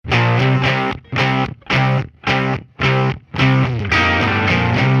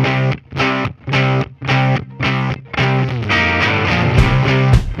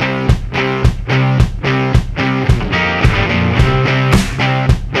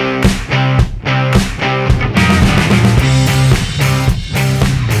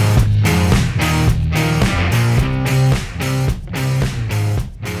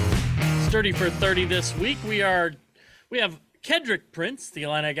for 30 this week. We have Kedric Prince, the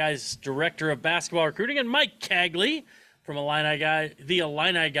Illini Guys Director of Basketball Recruiting, and Mike Cagley from the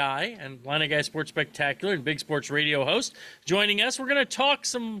Illini Guy and Illini Guy Sports Spectacular and Big Sports Radio host, joining us. We're going to talk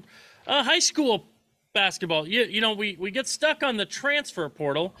some high school basketball. We get stuck on the transfer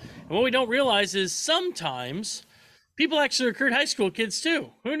portal, and what we don't realize is sometimes people actually recruit high school kids too.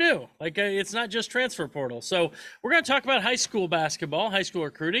 Who knew? It's not just transfer portal. So we're going to talk about high school basketball, high school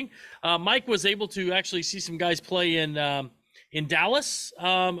recruiting. Mike was able to actually see some guys play in Dallas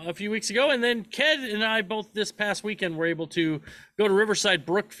a few weeks ago, and then Ked and I both this past weekend were able to go to Riverside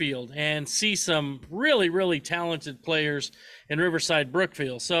Brookfield and see some really, really talented players in Riverside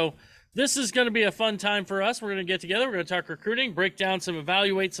Brookfield. So this is going to be a fun time for us. We're going to get together. We're going to talk recruiting,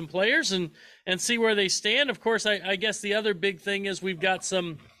 evaluate some players, and see where they stand. Of course, I guess the other big thing is we've got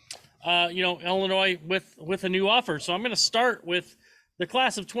some, Illinois with a new offer. So I'm going to start with the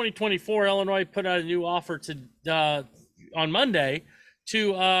class of 2024. Illinois put out a new offer on Monday to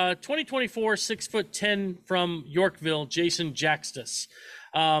 2024 6'10" from Yorkville, Jason Jaxtus,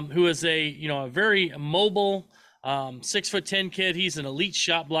 who is a very mobile 6'10" kid. He's an elite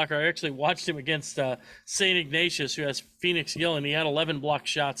shot blocker. I actually watched him against St. Ignatius, who has Phoenix Gill, and he had 11 block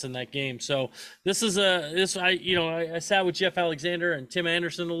shots in that game. So I sat with Jeff Alexander and Tim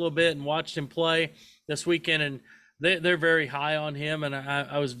Anderson a little bit and watched him play this weekend, and they're very high on him, and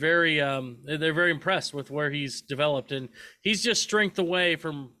I was they're very impressed with where he's developed, and he's just strength away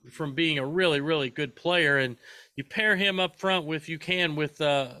from being a really, really good player. And you pair him up front with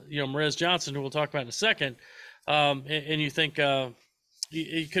Marez Johnson, who we'll talk about in a second. And you think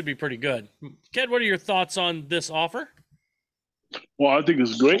he could be pretty good. Ked, what are your thoughts on this offer? Well, I think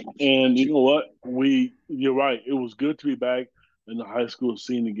it's great, and you know what? You're right. It was good to be back in the high school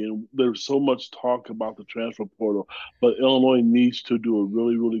scene again. There's so much talk about the transfer portal, but Illinois needs to do a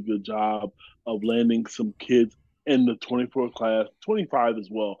really, really good job of landing some kids in the 24 class, 25 as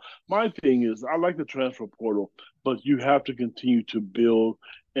well. My thing is, I like the transfer portal, but you have to continue to build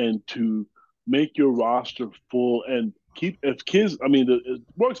and to make your roster full and if kids, it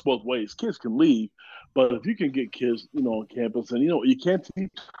works both ways. Kids can leave, but if you can get kids, on campus, and, you can't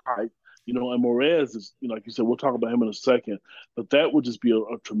teach height, and Morez is, like you said, we'll talk about him in a second, but that would just be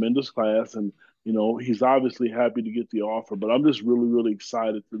a tremendous class. And, he's obviously happy to get the offer, but I'm just really, really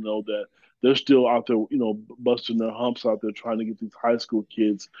excited to know that they're still out there, busting their humps out there, trying to get these high school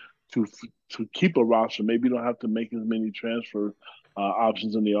kids to keep a roster. Maybe you don't have to make as many transfer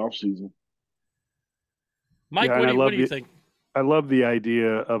options in the offseason. Mike, what do you think? I love the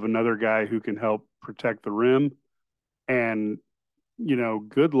idea of another guy who can help protect the rim. And,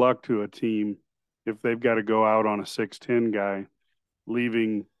 good luck to a team if they've got to go out on a 6'10" guy,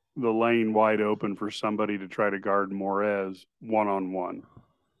 leaving the lane wide open for somebody to try to guard Morez one-on-one.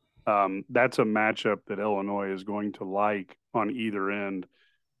 That's a matchup that Illinois is going to like on either end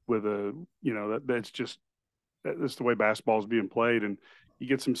with that's the way basketball is being played. And you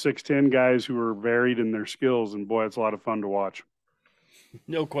get some 6'10" guys who are varied in their skills, and boy, it's a lot of fun to watch.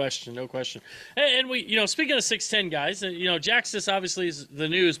 No question. And we, speaking of 6'10" guys, Jaxtus obviously is the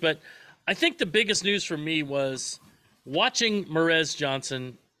news, but I think the biggest news for me was watching Marez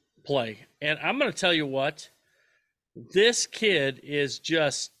Johnson play. And I'm going to tell you what, this kid is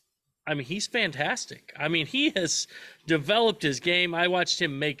just, he's fantastic. He has developed his game. I watched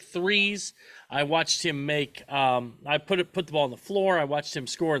him make threes. I watched him make I put the ball on the floor. I watched him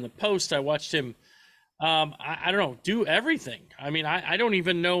score in the post. I watched him I don't know, do everything. I don't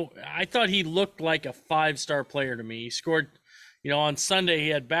even know. I thought he looked like a 5-star player to me. He scored, on Sunday he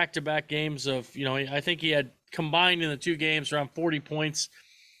had back-to-back games of, I think he had combined in the two games around 40 points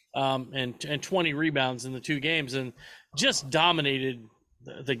and 20 rebounds in the two games, and just dominated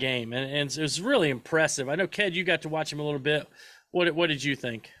the game. And it was really impressive. I know, Ked, you got to watch him a little bit. What did you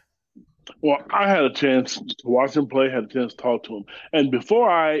think? Well, I had a chance to watch him play, had a chance to talk to him. And before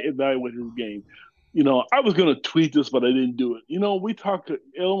I evaluated his game, I was going to tweet this, but I didn't do it. We talked to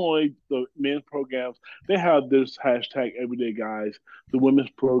Illinois, the men's programs. They have this hashtag everyday guys. The women's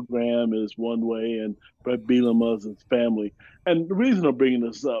program is one way, and Brett Bielema's his family. And the reason I'm bringing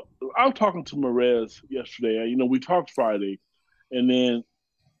this up, I'm talking to Marez yesterday. We talked Friday, and then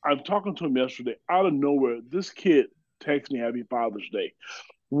I'm talking to him yesterday. Out of nowhere, this kid texts me Happy Father's Day.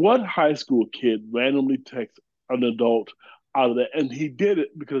 What high school kid randomly texts an adult out of that? And he did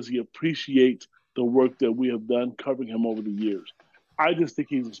it because he appreciates the work that we have done covering him over the years. I just think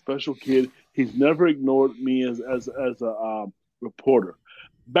he's a special kid. He's never ignored me as a reporter.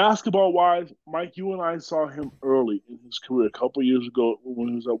 Basketball-wise, Mike, you and I saw him early in his career a couple of years ago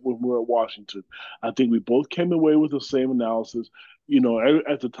when we were at Washington. I think we both came away with the same analysis.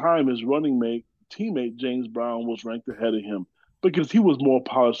 at the time, his running mate teammate James Brown was ranked ahead of him because he was more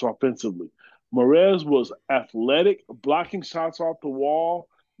polished offensively. Morez was athletic, blocking shots off the wall.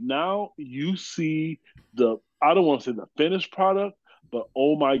 Now you see I don't want to say the finished product, but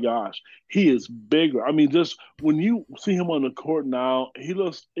oh my gosh, he is bigger. I mean, just when you see him on the court now, it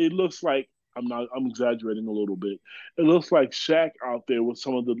looks like, I'm exaggerating a little bit. It looks like Shaq out there with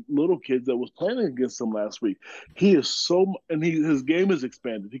some of the little kids that was playing against him last week. He is his game is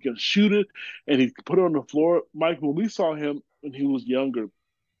expanded. He can shoot it and he can put it on the floor. Mike, when we saw him when he was younger,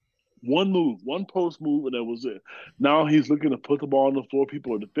 one move, one post move, and that was it. Now he's looking to put the ball on the floor.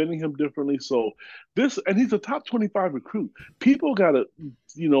 People are defending him differently. So and he's a top 25 recruit. People got to,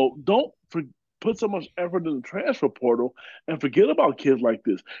 don't put so much effort in the transfer portal and forget about kids like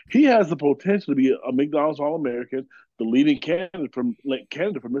this. He has the potential to be a McDonald's All-American, the leading candidate for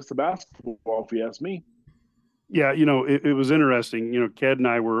Mr. Basketball, if you ask me. Yeah, it was interesting. Ked and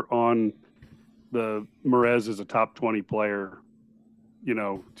I were on the Morez as a top 20 player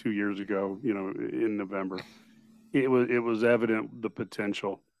 2 years ago, in November. It was evident the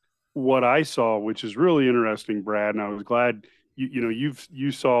potential. What I saw, which is really interesting, Brad, and I was glad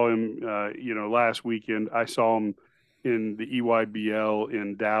you saw him, last weekend. I saw him in the EYBL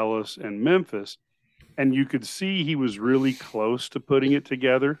in Dallas and Memphis, and you could see he was really close to putting it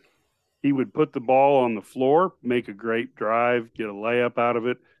together. He would put the ball on the floor, make a great drive, get a layup out of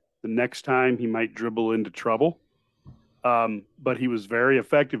it. The next time he might dribble into trouble. But he was very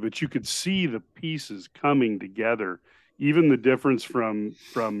effective. But you could see the pieces coming together, even the difference from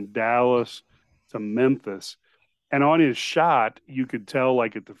Dallas to Memphis. And on his shot, you could tell,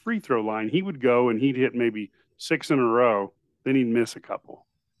 like at the free throw line, he would go and he'd hit maybe 6 in a row, then he'd miss a couple.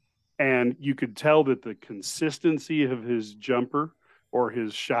 And you could tell that the consistency of his jumper or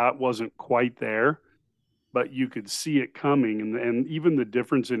his shot wasn't quite there, but you could see it coming. And even the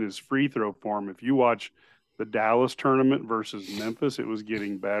difference in his free throw form, if you watch the Dallas tournament versus Memphis, it was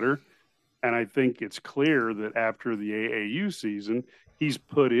getting better. And I think it's clear that after the AAU season, he's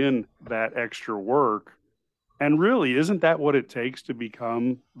put in that extra work. And really, isn't that what it takes to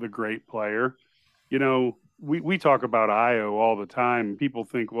become the great player? We talk about Io all the time. People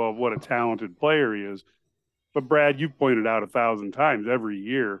think, well, what a talented player he is. But Brad, you've pointed out 1,000 times every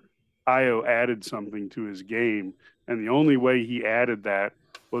year, Io added something to his game. And the only way he added that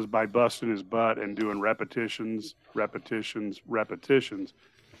was by busting his butt and doing repetitions.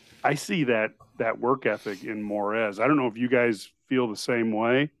 I see that work ethic in Morez. I don't know if you guys feel the same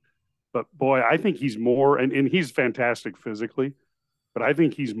way, but boy, I think he's more, and he's fantastic physically, but I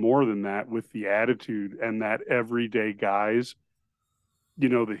think he's more than that with the attitude and that everyday guys,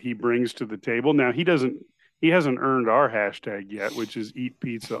 that he brings to the table. Now he hasn't earned our hashtag yet, which is eat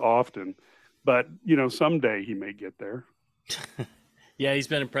pizza often, but someday he may get there. Yeah, he's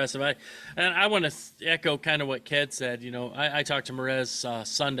been impressive. I want to echo kind of what Ked said. I talked to Morez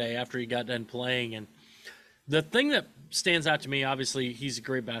Sunday after he got done playing, and the thing that stands out to me, obviously, he's a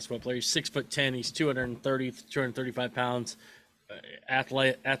great basketball player. He's 6'10", he's 235 pounds,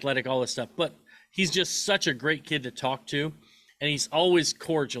 athletic, all this stuff. But he's just such a great kid to talk to, and he's always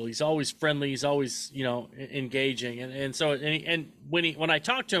cordial. He's always friendly. He's always engaging. And so when I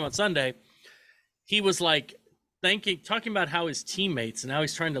talked to him on Sunday, he was like, talking about how his teammates and how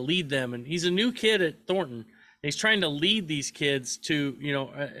he's trying to lead them. And he's a new kid at Thornton. He's trying to lead these kids to,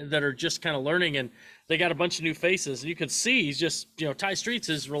 that are just kind of learning, and they got a bunch of new faces. And you could see he's just, Ty Streets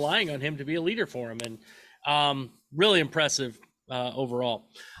is relying on him to be a leader for him. And really impressive overall.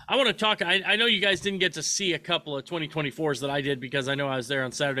 I want to talk, I know you guys didn't get to see a couple of 2024s that I did because I know I was there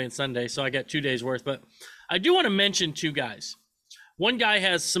on Saturday and Sunday, so I got 2 days worth. But I do want to mention two guys. One guy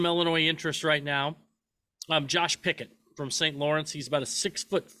has some Illinois interest right now. Josh Pickett from St. Lawrence. He's about a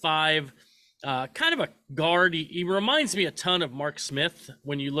 6'5", kind of a guard. He reminds me a ton of Mark Smith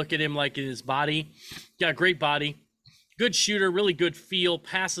when you look at him, like in his body. Got a great body, good shooter, really good feel,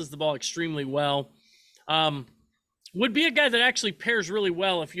 passes the ball extremely well. Would be a guy that actually pairs really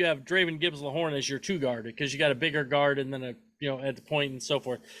well if you have Draven Gibbs-Lahorn as your two guard, because you got a bigger guard and then at the point and so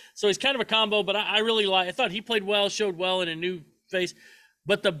forth. So he's kind of a combo, but I thought he played well, showed well in a new face.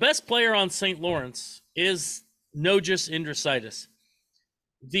 But the best player on St. Lawrence is Nogus Indrisitis.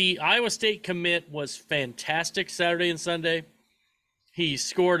 The Iowa State commit was fantastic Saturday and Sunday. He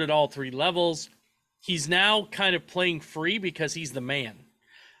scored at all three levels. He's now kind of playing free because he's the man.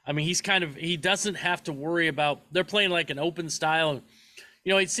 I mean, he doesn't have to worry about, they're playing like an open style.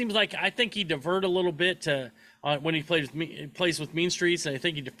 It seems like, I think he diverted a little bit to when he plays with Mean Streets, and I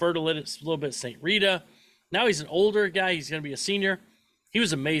think he deferred a little bit St. Rita. Now he's an older guy. He's going to be a senior. He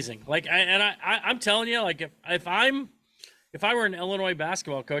was amazing. I'm telling you, like if I'm if I were an Illinois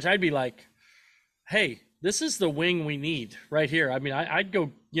basketball coach, I'd be like, hey, this is the wing we need right here. I mean, I'd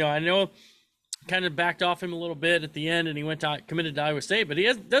go, I know kind of backed off him a little bit at the end and he committed to Iowa State, but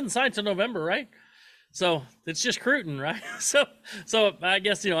he doesn't sign till November, right? So it's just Cruton, right? So I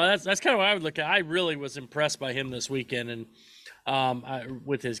guess, that's kind of what I would look at. I really was impressed by him this weekend and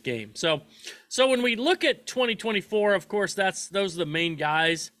with his game. So when we look at 2024, of course, those are the main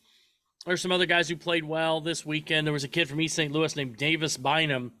guys. There's some other guys who played well this weekend. There was a kid from East St. Louis named Davis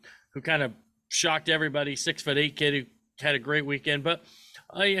Bynum who kind of shocked everybody, 6'8" kid who had a great weekend. But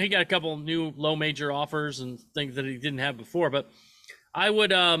he got a couple new low major offers and things that he didn't have before. But I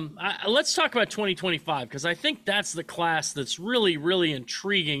would let's talk about 2025 because I think that's the class that's really, really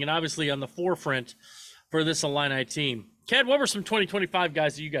intriguing and obviously on the forefront for this Illini team. Ked, what were some 2025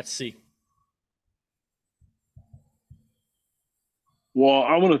 guys that you got to see? Well,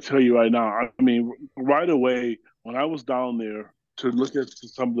 I'm going to tell you right now. I mean, right away when I was down there to look at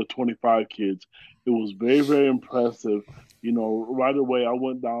some of the 25 kids, it was very, very impressive. Right away I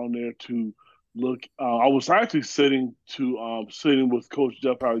went down there to look. I was actually sitting with Coach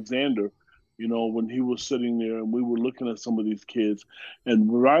Jeff Alexander, when he was sitting there, and we were looking at some of these kids,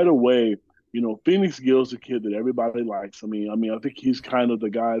 and right away, Phoenix Gill's a kid that everybody likes. I mean, I think he's kind of the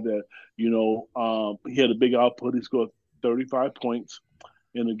guy that, he had a big output. He scored 35 points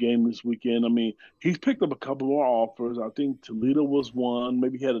in the game this weekend. I mean, he's picked up a couple more offers. I think Toledo was one.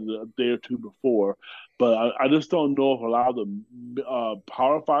 Maybe he had a day or two before. But I just don't know if a lot of the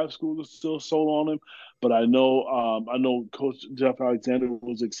Power 5 schools are still sold on him. But I know Coach Jeff Alexander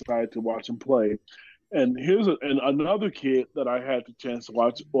was excited to watch him play. And another kid that I had the chance to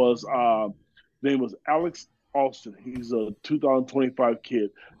watch was name was Alex Alston. He's a 2025 kid.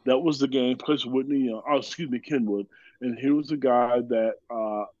 That was the game. Plays for Kenwood. And he was a guy that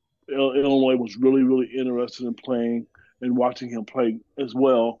Illinois was really, really interested in playing and watching him play as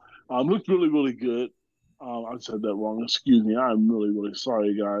well. Looked really, really good. I said that wrong. Excuse me. I'm really, really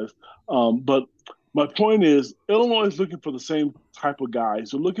sorry, guys. But my point is, Illinois is looking for the same type of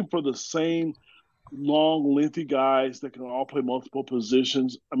guys. They're looking for the same long, lengthy guys that can all play multiple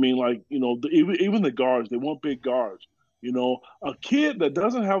positions. I mean, even the guards, they want big guards. A kid that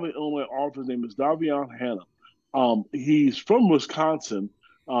doesn't have an Illinois offer, his name is Davion Hannah. He's from Wisconsin,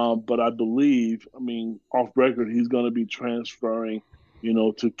 but I believe, off record, he's going to be transferring,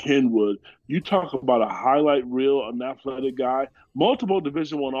 to Kenwood. You talk about a highlight reel, an athletic guy, multiple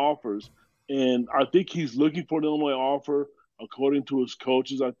Division I offers, and I think he's looking for an Illinois offer. According to his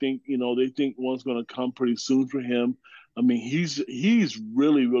coaches, I think, they think one's going to come pretty soon for him. I mean, he's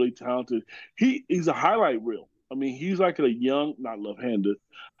really, really talented. He's a highlight reel. I mean, he's like a young, not left-handed,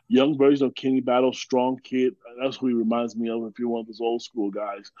 young version of Kenny Battle, strong kid. That's who he reminds me of if you're one of those old school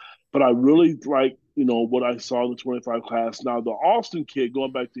guys. But I really like, what I saw in the 25 class. Now, the Austin kid,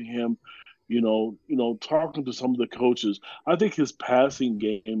 going back to him, talking to some of the coaches, I think his passing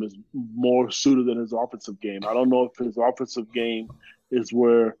game is more suited than his offensive game. I don't know if his offensive game is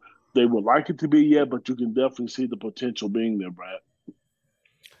where they would like it to be yet, but you can definitely see the potential being there, Brad.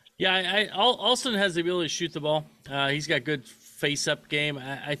 Yeah, Alston has the ability to shoot the ball. He's got good face-up game.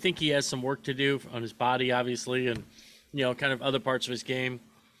 I think he has some work to do on his body, obviously, and, kind of other parts of his game.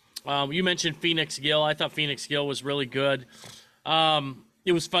 You mentioned Phoenix Gill. I thought Phoenix Gill was really good.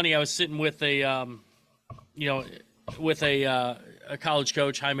 It was funny. I was sitting with a college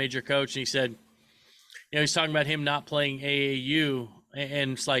coach, high major coach, and he said, he's talking about him not playing AAU,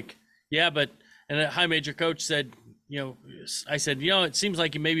 and it's like, yeah, but, and a high major coach said, I said, it seems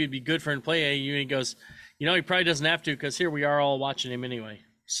like maybe it'd be good for him to play AAU, and he goes, he probably doesn't have to because here we are all watching him anyway.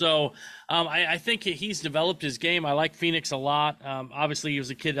 So I think he's developed his game. I like Phoenix a lot. Obviously, he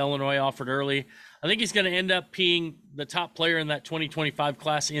was a kid Illinois offered early. I think he's going to end up being the top player in that 2025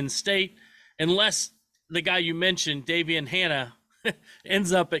 class in state, unless the guy you mentioned, Davion Hannah,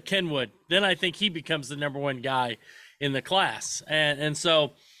 ends up at Kenwood. Then I think he becomes the number one guy in the class. And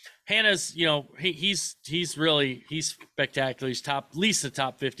so Hannah's, he's spectacular. He's at least a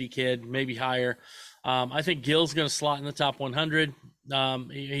top 50 kid, maybe higher. I think Gill's going to slot in the top 100.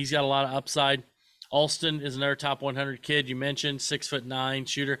 He's got a lot of upside. Alston is another top 100 kid you mentioned, 6'9"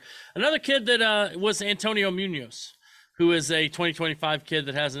 shooter. Another kid that was Antonio Munoz, who is a 2025 kid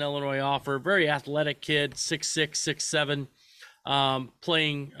that has an Illinois offer. Very athletic kid, 6'6", 6'7",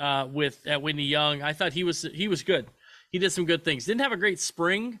 playing at Whitney Young. I thought he was good. He did some good things. Didn't have a great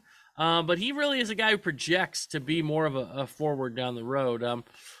spring, but he really is a guy who projects to be more of a forward down the road.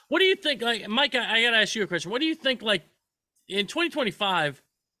 What do you think? Like, Mike, I got to ask you a question. What do you think? Like in 2025.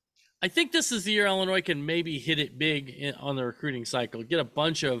 I think this is the year Illinois can maybe hit it big on the recruiting cycle, get a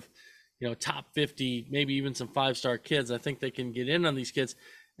bunch of, top 50, maybe even some 5-star kids. I think they can get in on these kids.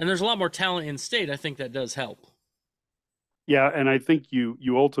 And there's a lot more talent in state. I think that does help. Yeah, and I think you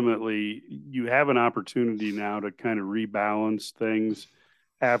ultimately you have an opportunity now to kind of rebalance things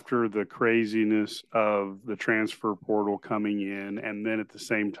after the craziness of the transfer portal coming in, and then at the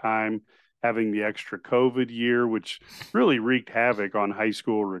same time having the extra COVID year, which really wreaked havoc on high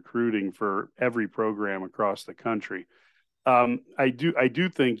school recruiting for every program across the country. I do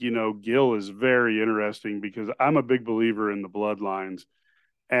think, Gil is very interesting because I'm a big believer in the bloodlines.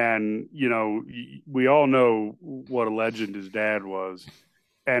 And, we all know what a legend his dad was.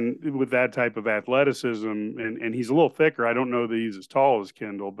 And with that type of athleticism, and he's a little thicker. I don't know that he's as tall as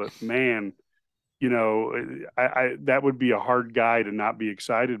Kendall, but man, I that would be a hard guy to not be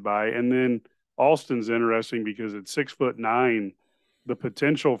excited by. And then Alston's interesting because at 6'9", the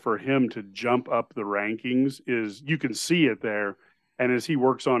potential for him to jump up the rankings is you can see it there. And as he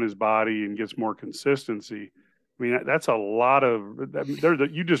works on his body and gets more consistency, I mean, that's a lot of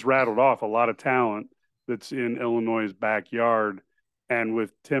you just rattled off a lot of talent that's in Illinois' backyard. And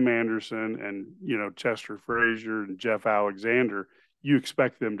with Tim Anderson and, Chester Frazier and Jeff Alexander, you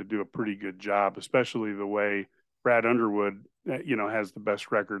expect them to do a pretty good job, especially the way Brad Underwood, has the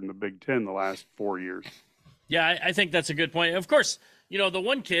best record in the Big Ten the last 4 years. Yeah, I think that's a good point. Of course, the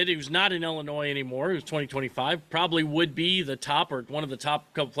one kid who's not in Illinois anymore, who's 2025, probably would be the top or one of the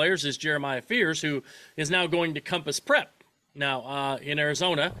top couple players is Jeremiah Fears, who is now going to Compass Prep now in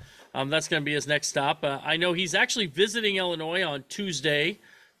Arizona. That's going to be his next stop. I know he's actually visiting Illinois on Tuesday,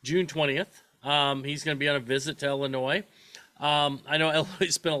 June 20th. He's going to be on a visit to Illinois. I know Illinois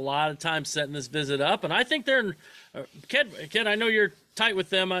spent a lot of time setting this visit up, and I think they're Ked, I know you're tight with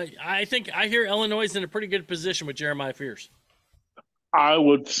them. I think I hear Illinois is in a pretty good position with Jeremiah Fears. I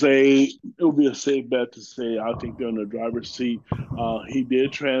would say it would be a safe bet to say I think they're in the driver's seat. He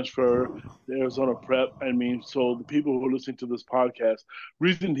did transfer to Arizona Prep. I mean, so the people who are listening to this podcast,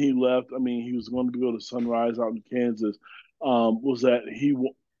 reason he left, I mean, he was going to go to Sunrise out in Kansas, was that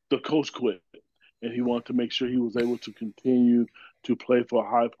the coach quit, and he wanted to make sure he was able to continue to play for a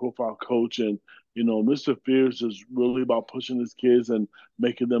high-profile coach. And Mr. Fears is really about pushing his kids and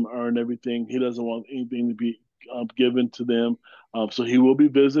making them earn everything. He doesn't want anything to be given to them. So he will be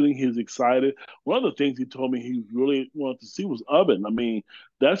visiting. He's excited. One of the things he told me he really wanted to see was Ubben. I mean,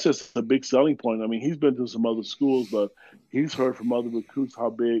 that's just a big selling point. I mean, he's been to some other schools, but he's heard from other recruits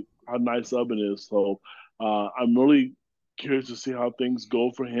how nice Ubben is. So I'm really curious to see how things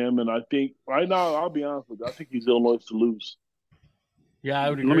go for him. And I think right now, I'll be honest with you, I think he's Illinois to lose. Yeah, I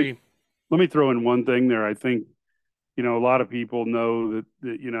would agree. Let me throw in one thing there. I think, a lot of people know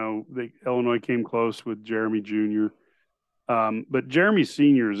that Illinois came close with Jeremy Jr. But Jeremy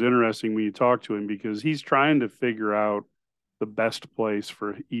Sr. is interesting when you talk to him because he's trying to figure out the best place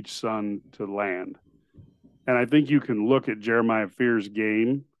for each son to land. And I think you can look at Jeremiah Fears'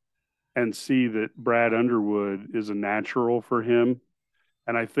 game and see that Brad Underwood is a natural for him.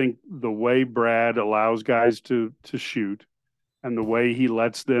 And I think the way Brad allows guys to shoot and the way he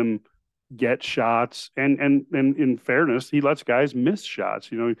lets them get shots and in fairness, he lets guys miss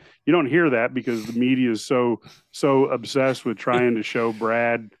shots. You don't hear that because the media is so obsessed with trying to show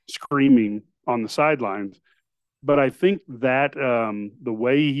Brad screaming on the sidelines. But I think that the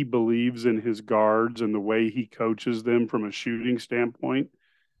way he believes in his guards and the way he coaches them from a shooting standpoint,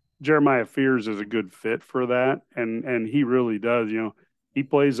 Jeremiah Fears is a good fit for that. And he really does, he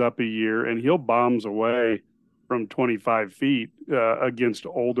plays up a year and he'll bombs away from 25 feet against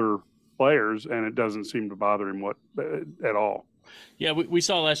older players, and it doesn't seem to bother him at all. Yeah, we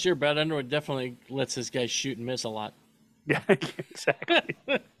saw last year Brad Underwood definitely lets his guys shoot and miss a lot. Yeah, exactly.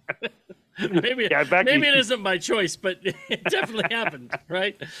 maybe it isn't by choice, but it definitely happened,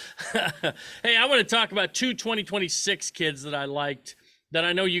 right? Hey, I want to talk about two 2026 kids that I liked that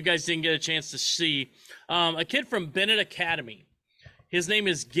I know you guys didn't get a chance to see. A kid from Bennett Academy. His name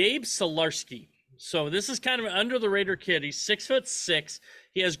is Gabe Solarski. So this is kind of an under-the-radar kid. He's 6'6".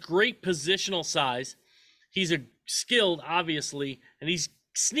 He has great positional size. He's skilled, obviously, and he's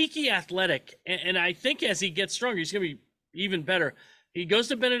sneaky athletic. And I think as he gets stronger, he's going to be even better. He goes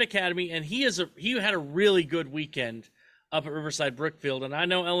to Bennett Academy, and he had a really good weekend up at Riverside Brookfield. And I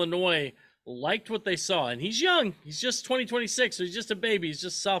know Illinois liked what they saw. And he's young. He's just 2026, so he's just a baby. He's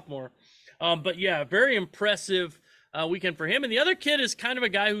just a sophomore. But yeah, very impressive weekend for him. And the other kid is kind of a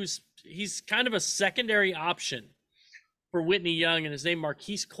guy he's kind of a secondary option for Whitney Young, and his name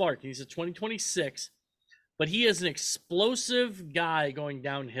Marquise Clark. He's a 2026, but he is an explosive guy going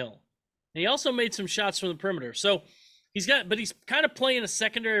downhill. And he also made some shots from the perimeter. So he's kind of playing a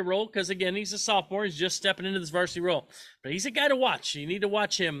secondary role because, again, he's a sophomore. He's just stepping into this varsity role. But he's a guy to watch. You need to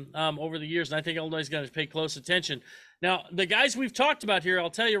watch him over the years, and I think Illinois is going to pay close attention. Now, the guys we've talked about here, I'll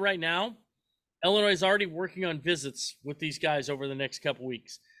tell you right now, Illinois is already working on visits with these guys over the next couple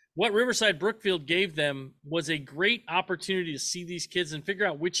weeks. What Riverside Brookfield gave them was a great opportunity to see these kids and figure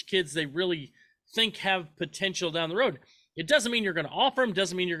out which kids they really think have potential down the road. It doesn't mean you're going to offer them,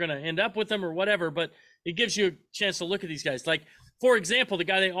 doesn't mean you're going to end up with them or whatever, but it gives you a chance to look at these guys. Like, for example, the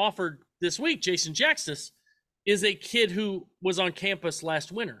guy they offered this week, Jason Jaxtis, is a kid who was on campus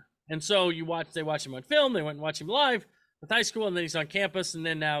last winter. And so they watch him on film, they went and watch him live with high school, and then he's on campus, and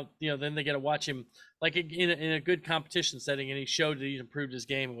then now, then they get to watch him like in a good competition setting, and he showed that he's improved his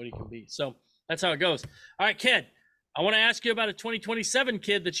game and what he can be. So that's how it goes. All right, Ked, I want to ask you about a 2027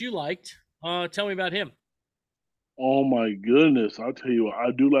 kid that you liked. Tell me about him. Oh my goodness! I'll tell you what,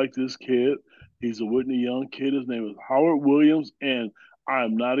 I do like this kid. He's a Whitney Young kid. His name is Howard Williams, and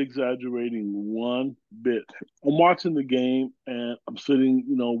I'm not exaggerating one bit. I'm watching the game, and I'm sitting,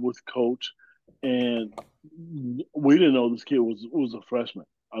 with coach, and we didn't know this kid was a freshman.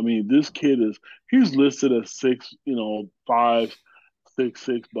 I mean, this kid he's listed as 6'5",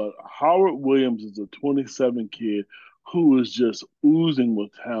 6'6", but Howard Williams is a 27 kid who is just oozing with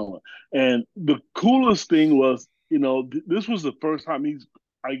talent. And the coolest thing was, this was the first time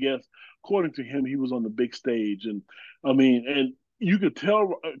I guess, according to him, he was on the big stage. And I mean, and you could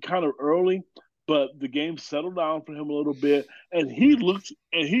tell kind of early, but the game settled down for him a little bit, and he looks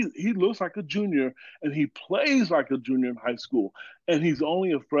like a junior, and he plays like a junior in high school, and he's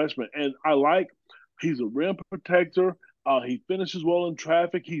only a freshman. And he's a rim protector. He finishes well in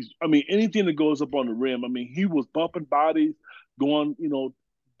traffic. Anything that goes up on the rim. I mean, he was bumping bodies, going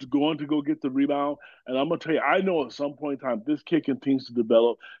to go get the rebound. And I'm gonna tell you, I know at some point in time this kid continues to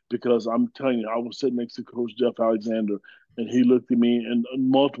develop, because I'm telling you, I was sitting next to Coach Jeff Alexander, and he looked at me and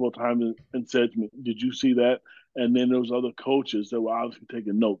multiple times and said to me, "Did you see that?" And then there was other coaches that were obviously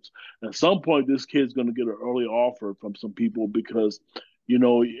taking notes. At some point, this kid's going to get an early offer from some people, because,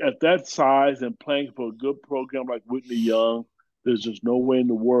 at that size and playing for a good program like Whitney Young, there's just no way in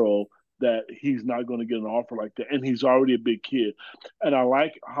the world that he's not going to get an offer like that. And he's already a big kid. And I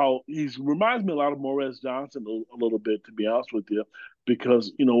like how he reminds me a lot of Morez Johnson a little bit, to be honest with you,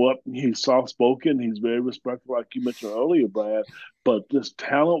 because you know what? He's soft-spoken. He's very respectful, like you mentioned earlier, Brad. But just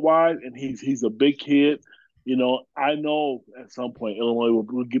talent-wise, and he's a big kid. I know at some point Illinois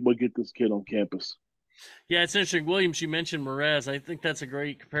will get this kid on campus. Yeah, it's interesting. Williams, you mentioned Morez. I think that's a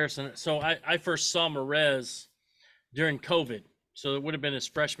great comparison. So I first saw Morez during COVID. So it would have been his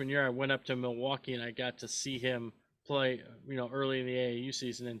freshman year. I went up to Milwaukee and I got to see him play, early in the AAU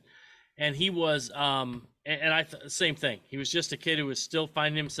season. And he was, same thing. He was just a kid who was still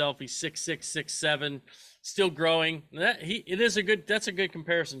finding himself. He's 6'6", 6'7", still growing. That's a good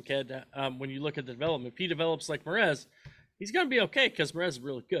comparison, Ked. When you look at the development, if he develops like Morez, he's going to be okay, because Morez is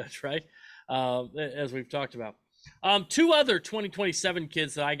really good, right? As we've talked about. Two other 2027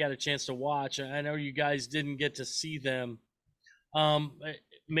 kids that I got a chance to watch. I know you guys didn't get to see them.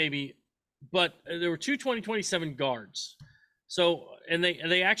 Maybe, but there were two 2027 guards. So, and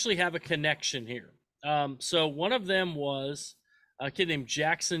they actually have a connection here. So one of them was a kid named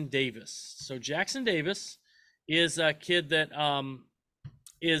Jackson Davis. So Jackson Davis is a kid that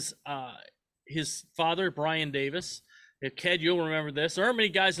is his father, Brian Davis. Ked, you'll remember this. There aren't many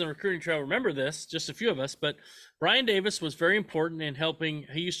guys in the recruiting trail remember this, just a few of us, but Brian Davis was very important in helping.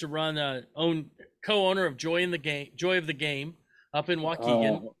 He used to run co-owner of Joy of the Game up in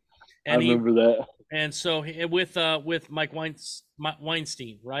Waukegan. I remember that. And so with Mike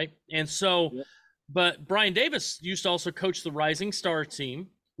Weinstein, right? And so, yep. But Brian Davis used to also coach the Rising Star team,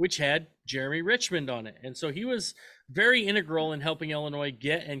 which had Jeremy Richmond on it. And so he was very integral in helping Illinois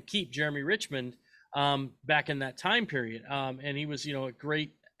get and keep Jeremy Richmond back in that time period. And he was, a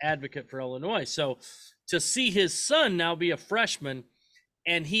great advocate for Illinois. So to see his son now be a freshman,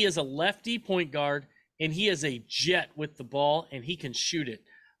 and he is a lefty point guard, and he is a jet with the ball, and he can shoot it.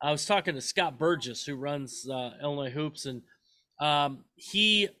 I was talking to Scott Burgess, who runs Illinois Hoops, and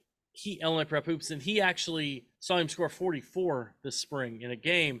he Illinois Prep Hoops, and he actually saw him score 44 this spring in a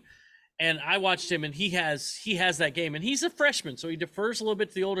game. And I watched him, and he has that game, and he's a freshman, so he defers a little bit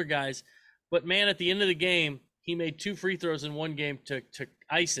to the older guys. But man, at the end of the game, he made 2 free throws in one game to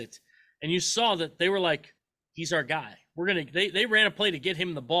ice it, and you saw that they were like, "He's our guy. They ran a play to get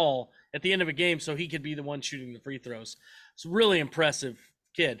him the ball at the end of a game so he could be the one shooting the free throws." It's really impressive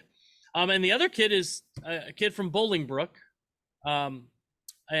kid. And the other kid is a kid from Bolingbrook. Now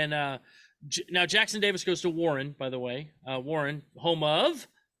Jackson Davis goes to Warren, by the way. Warren, home of,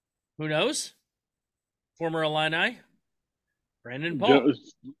 who knows? Former Illini. Brandon Paul.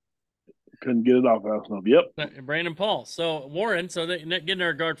 Couldn't get it off fast enough. Yep. Brandon Paul. So Warren, getting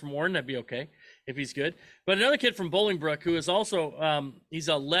our guard from Warren, that'd be okay if he's good. But another kid from Bolingbrook who is also he's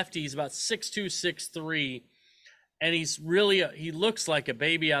a lefty, he's about 6'2", 6'3", and he's really he looks like a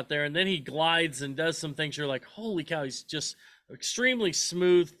baby out there, and then he glides and does some things you're like, holy cow, he's just extremely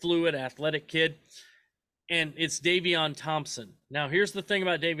smooth, fluid, athletic kid. And it's Davion Thompson. Now here's the thing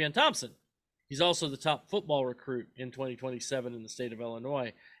about Davion Thompson. He's also the top football recruit in 2027 in the state of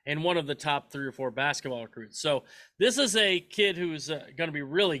Illinois and one of the top 3 or 4 basketball recruits. So this is a kid who's going to be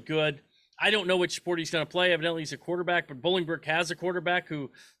really good. I don't know which sport he's going to play. Evidently he's a quarterback, but Bolingbrook has a quarterback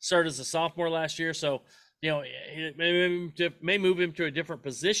who started as a sophomore last year. So, it may move him to a different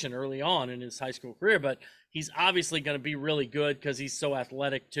position early on in his high school career, but he's obviously going to be really good because he's so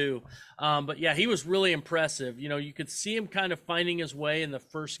athletic too. But yeah, he was really impressive. You could see him kind of finding his way in the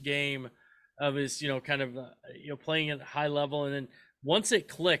first game of his, playing at a high level. And then once it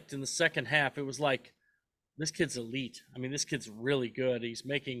clicked in the second half, it was like, this kid's elite. I mean, this kid's really good. He's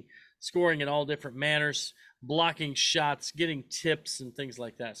scoring in all different manners, blocking shots, getting tips and things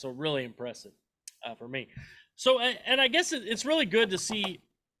like that. So really impressive for me. So, and I guess it's really good to see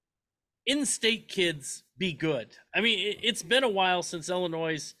in-state kids be good. I mean, it's been a while since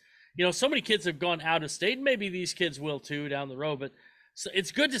Illinois, so many kids have gone out of state, and maybe these kids will too down the road, but so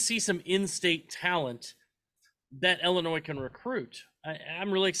it's good to see some in-state talent that Illinois can recruit.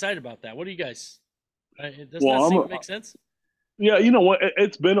 I'm really excited about that. What do you guys? Does that seem to make sense? Yeah, you know what?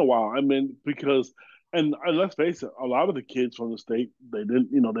 It's been a while. I mean, because let's face it, a lot of the kids from the state, they didn't,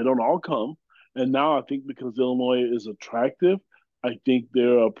 they don't all come. And now I think because Illinois is attractive, I think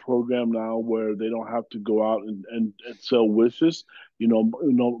they're a program now where they don't have to go out and sell wishes.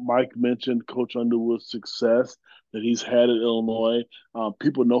 Mike mentioned Coach Underwood's success that he's had at Illinois.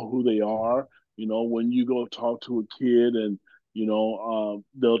 People know who they are. When you go talk to a kid and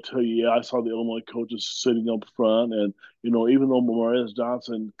they'll tell you, yeah, I saw the Illinois coaches sitting up front, and even though Morales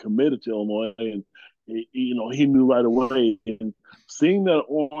Johnson committed to Illinois, and he knew right away, and seeing that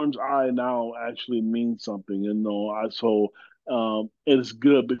orange eye now actually means something, and it's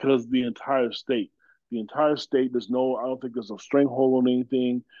good because the entire state, I don't think there's a stranglehold on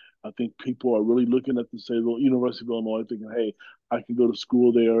anything. I think people are really looking at the University of Illinois, thinking, hey, I can go to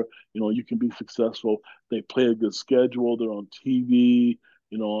school there. You can be successful. They play a good schedule. They're on TV.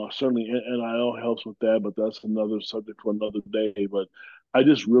 Certainly NIL helps with that, but that's another subject for another day. But I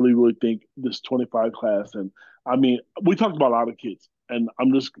just really, really think this 25 class, and I mean, we talked about a lot of kids, and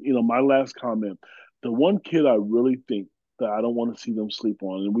I'm just, my last comment, the one kid I really think that I don't want to see them sleep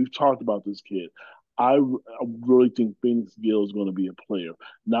on, and we've talked about this kid. I really think Phoenix Gill is going to be a player,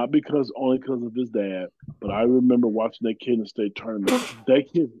 not only because of his dad, but I remember watching that kid in the state tournament. That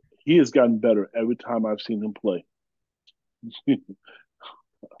kid, he has gotten better every time I've seen him play. He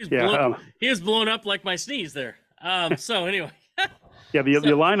was blown up like my sneeze there. So anyway. Yeah, the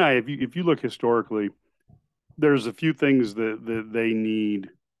Illini, if you look historically, there's a few things that they need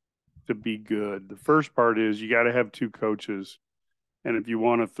to be good. The first part is you got to have 2 coaches. And if you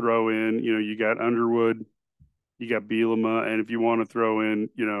want to throw in, you got Underwood, you got Bielema, and if you want to throw in,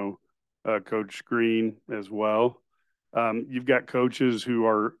 Coach Green as well, you've got coaches who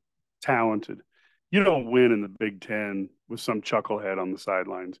are talented. You don't win in the Big Ten with some chucklehead on the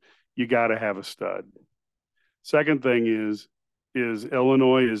sidelines. You got to have a stud. Second thing is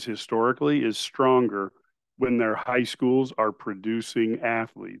Illinois is historically stronger when their high schools are producing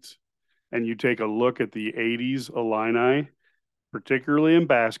athletes. And you take a look at the 80s Illini, particularly in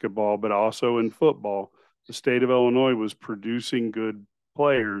basketball, but also in football, the state of Illinois was producing good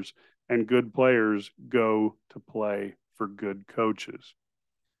players, and good players go to play for good coaches.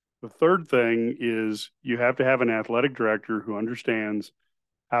 The third thing is you have to have an athletic director who understands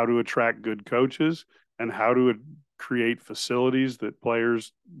how to attract good coaches and how to create facilities that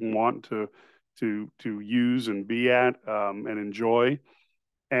players want to use and be at and enjoy.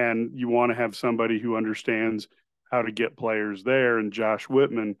 And you want to have somebody who understands how to get players there. And Josh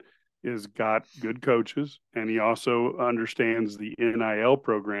Whitman has got good coaches, and he also understands the NIL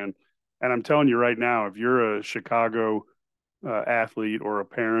program. And I'm telling you right now, if you're a Chicago athlete or a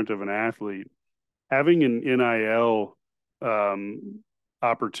parent of an athlete, having an NIL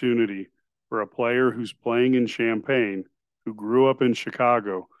opportunity for a player who's playing in Champaign, who grew up in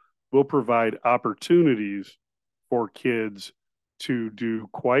Chicago, will provide opportunities for kids to do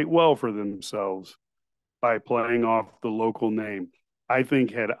quite well for themselves by playing off the local name. I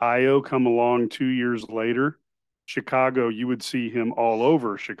think had Io come along 2 years later, Chicago, you would see him all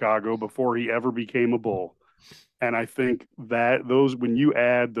over Chicago before he ever became a Bull. And I think that when you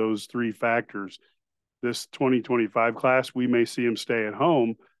add those 3 factors, this 2025 class, we may see them stay at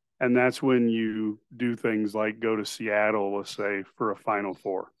home. And that's when you do things like go to Seattle, let's say, for a Final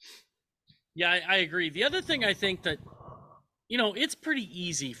Four. Yeah, I agree. The other thing I think that, it's pretty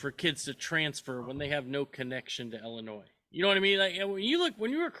easy for kids to transfer when they have no connection to Illinois. You know what I mean? Like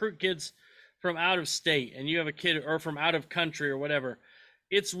when you recruit kids from out of state and you have a kid or from out of country or whatever,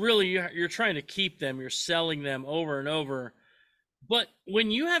 it's really, you're trying to keep them, you're selling them over and over. But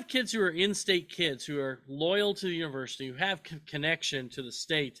when you have kids who are in-state kids who are loyal to the university, who have connection to the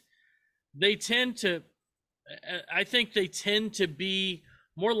state, I think they tend to be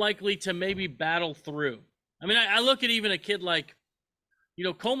more likely to maybe battle through. I mean, I look at even a kid like,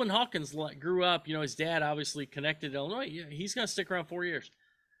 Coleman Hawkins grew up, his dad obviously connected to Illinois. Yeah, he's going to stick around 4 years.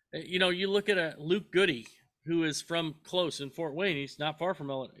 You look at a Luke Goody, who is from close in Fort Wayne. He's not far from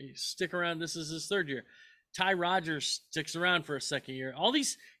Illinois. He stick around. This is his 3rd year. Ty Rogers sticks around for a 2nd year. All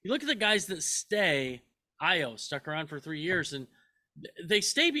these, you look at the guys that stay. Io stuck around for 3 years, and they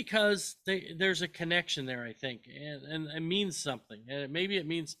stay because there's a connection there, I think, and it means something. And maybe it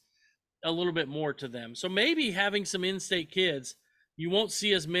means a little bit more to them. So maybe having some in-state kids, you won't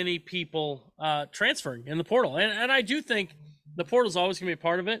see as many people transferring in the portal. And I do think the portal is always going to be a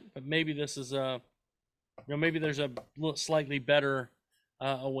part of it, but maybe this is maybe there's a slightly better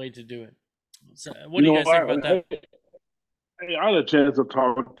a way to do it. So what do you guys think about that? I had a chance to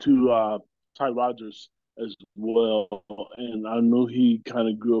talk to Ty Rogers as well, and I knew he kind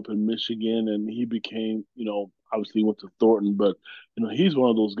of grew up in Michigan, and he became, obviously went to Thornton, but he's one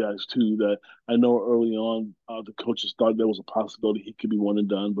of those guys too that I know early on the coaches thought there was a possibility he could be one and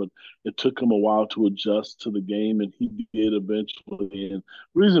done, but it took him a while to adjust to the game, and he did eventually. And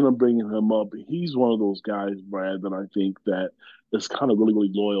the reason I'm bringing him up, he's one of those guys, Brad, that I think that is kind of really,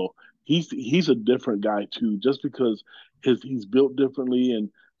 really loyal. He's a different guy too, just because he's built differently, and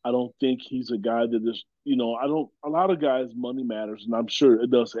I don't think he's a guy that just, a lot of guys, money matters, and I'm sure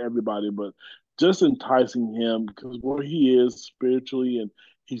it does to everybody, but just enticing him because where he is spiritually, and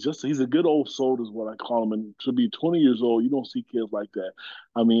he's a good old soul is what I call him. And to be 20 years old, you don't see kids like that.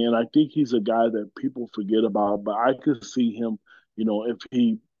 I mean, and I think he's a guy that people forget about, but I could see him, if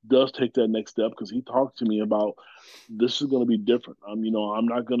he does take that next step, because he talked to me about this is going to be different. I'm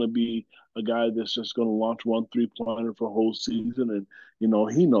not going to be a guy that's just going to launch 1 3-pointer for a whole season. And,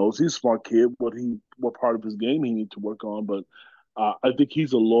 he knows he's a smart kid, what part of his game he needs to work on. But I think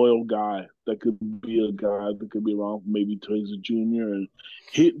he's a loyal guy that could be a guy that could be around maybe until he's a junior. And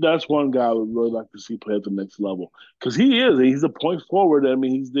that's one guy I would really like to see play at the next level. Because he's a point forward. I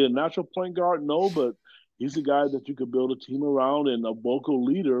mean, he's the natural point guard, no, but he's a guy that you could build a team around and a vocal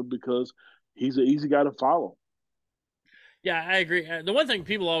leader because he's an easy guy to follow. Yeah, I agree. The one thing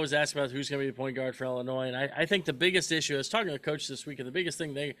people always ask about is who's going to be the point guard for Illinois, and I think the biggest issue, I was talking to a coach this week, and the biggest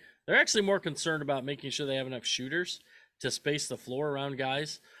thing they're actually more concerned about making sure they have enough shooters to space the floor around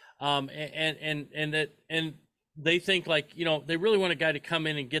guys, and they think they really want a guy to come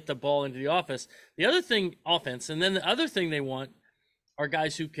in and get the ball into the offense, and then the other thing they want are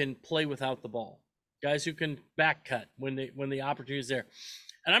guys who can play without the ball, guys who can back cut when the opportunity is there.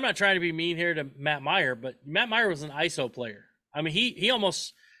 And I'm not trying to be mean here to Matt Meyer, but Matt Meyer was an ISO player. I mean, he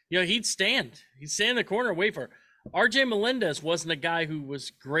almost, he'd stand in the corner and wait for it. RJ Melendez wasn't a guy who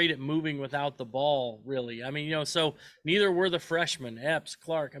was great at moving without the ball, really. I mean, so neither were the freshmen, Epps,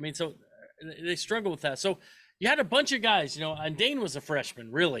 Clark. I mean, so they struggled with that. So you had a bunch of guys, and Dane was a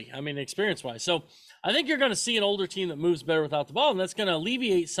freshman, really. I mean, experience-wise. So I think you're going to see an older team that moves better without the ball, and that's going to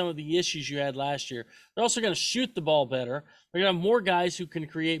alleviate some of the issues you had last year. They're also going to shoot the ball better. They're going to have more guys who can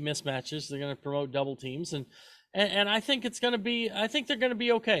create mismatches. They're going to promote double teams, and I think it's going to be. I think they're going to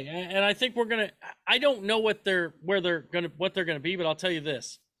be okay. And I think we're going to. I don't know what they're going to be, but I'll tell you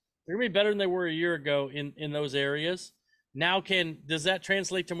this: they're going to be better than they were a year ago in those areas. Now, does that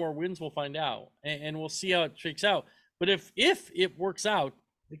translate to more wins? We'll find out, and we'll see how it shakes out. But if it works out,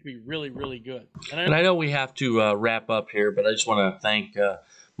 it could be really, really good. And I know we have to wrap up here, but I just want to thank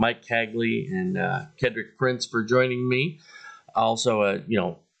Mike Cagley and Kedric Prince for joining me. Also,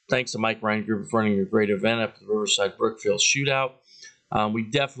 thanks to Mike Ryan Group for running a great event at the Riverside Brookfield Shootout. We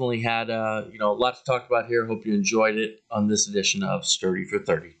definitely had a lot to talk about here. Hope you enjoyed it on this edition of Sturdy for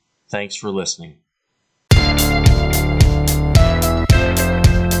 30. Thanks for listening.